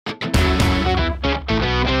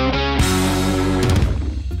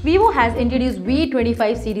Vivo has introduced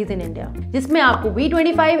V25 series in India, जिसमें आपको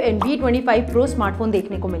V25 and V25 Pro smartphone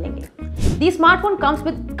देखने को मिलेंगे. The smartphone comes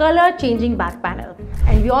with color changing back panel,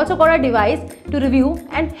 and we also got a device to review,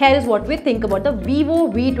 and here is what we think about the Vivo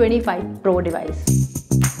V25 Pro device.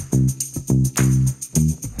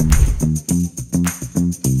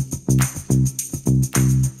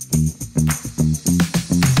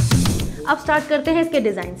 अब start करते हैं इसके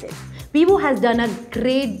design से. Vivo has done a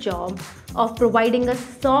great job of providing a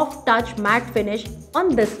soft touch matte finish on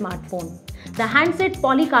this smartphone. The handset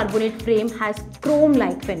polycarbonate frame has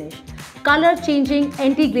chrome-like finish, color-changing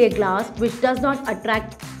anti-glare glass which does not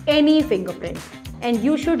attract any fingerprint. And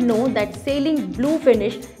you should know that saline blue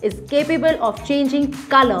finish is capable of changing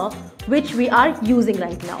color, which we are using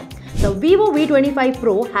right now. The Vivo V25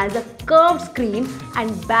 Pro has a curved screen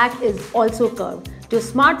and back is also curved, जो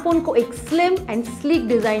smartphone को एक slim and sleek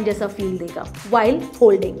design जैसा feel देगा while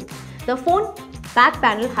holding. The phone back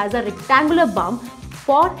panel has a rectangular bump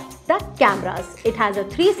for the cameras. It has a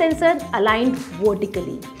 3 sensor aligned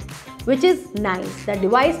vertically, which is nice. The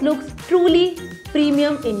device looks truly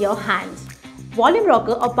premium in your hands. Volume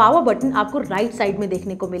rocker और power button आपको right side में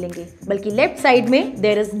देखने को मिलेंगे, बल्कि left side में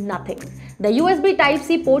there is nothing. The USB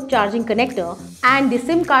Type-C port charging connector and the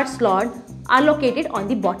SIM card slot are located on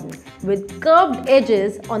the bottom. With curved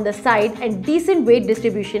edges on the side and decent weight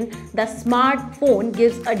distribution, the smartphone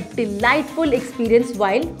gives a delightful experience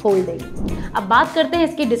while holding. अब बात करते हैं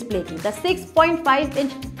इसके display की. The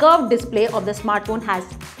 6.5-inch curved display of the smartphone has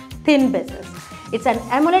thin bezels. It's an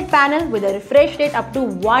AMOLED panel with a refresh rate up to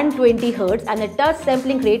 120 Hz and a touch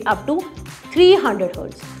sampling rate up to 300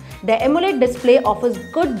 Hz. The AMOLED display offers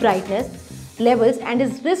good brightness levels and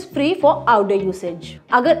is risk-free for outdoor usage.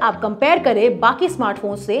 अगर आप compare करें बाकी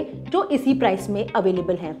smartphone से जो इसी price में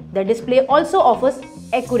available हैं. The display also offers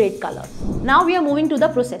accurate color. Now we are moving to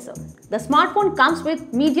the processor. The smartphone comes with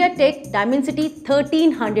MediaTek Dimensity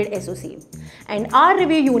 1300 SoC, and our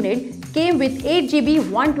review unit came with 8GB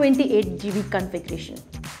 128GB configuration.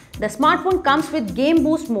 The smartphone comes with Game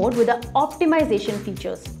Boost mode with the optimization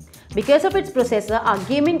features. Because of its processor, our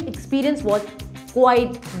gaming experience was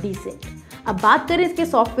quite decent. अब बात करें इसके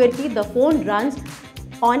software की. The phone runs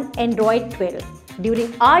on Android 12.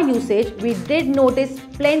 During our usage, we did notice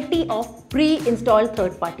plenty of pre-installed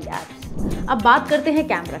third-party apps. अब बात करते हैं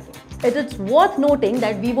camera की. It is worth noting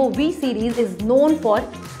that Vivo V series is known for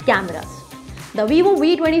cameras. The Vivo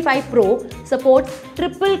V25 Pro supports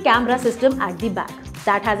triple camera system at the back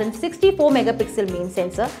that has a 64 megapixel main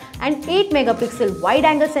sensor and 8 megapixel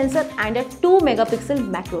wide-angle sensor and a 2 megapixel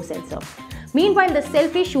macro sensor. Meanwhile, the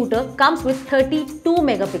selfie shooter comes with 32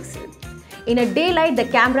 megapixel. In a daylight, the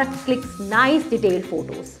camera clicks nice detailed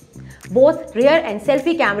photos. Both rear and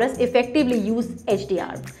selfie cameras effectively use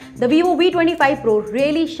HDR. The Vivo V25 Pro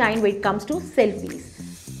really shine when it comes to selfies.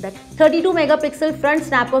 The 32 megapixel front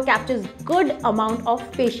snapper captures good amount of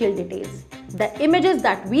facial details. The images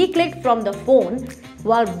that we clicked from the phone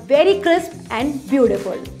were very crisp and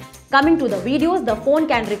beautiful. Coming to the videos, the phone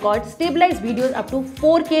can record stabilized videos up to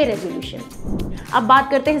 4K resolution. अब बात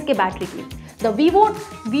करते हैं इसके battery की. The Vivo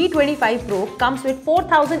V25 Pro comes with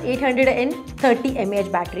 4830 mAh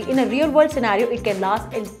battery. In a real world scenario, it can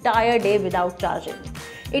last entire day without charging.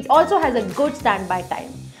 It also has a good standby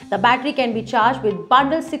time. The battery can be charged with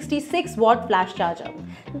bundled 66-watt flash charger.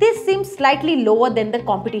 This seems slightly lower than the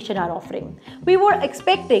competition are offering. We were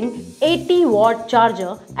expecting 80-watt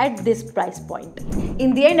charger at this price point.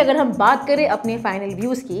 In the end, अगर हम बात करें अपने final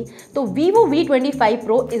views की, तो Vivo V25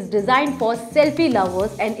 Pro is designed for selfie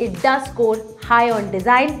lovers and it does score high on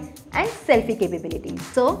design and selfie capabilities.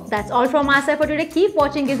 So that's all from our side for today. Keep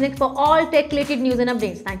watching Giznext for all tech-related news and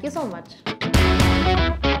updates. Thank you so much.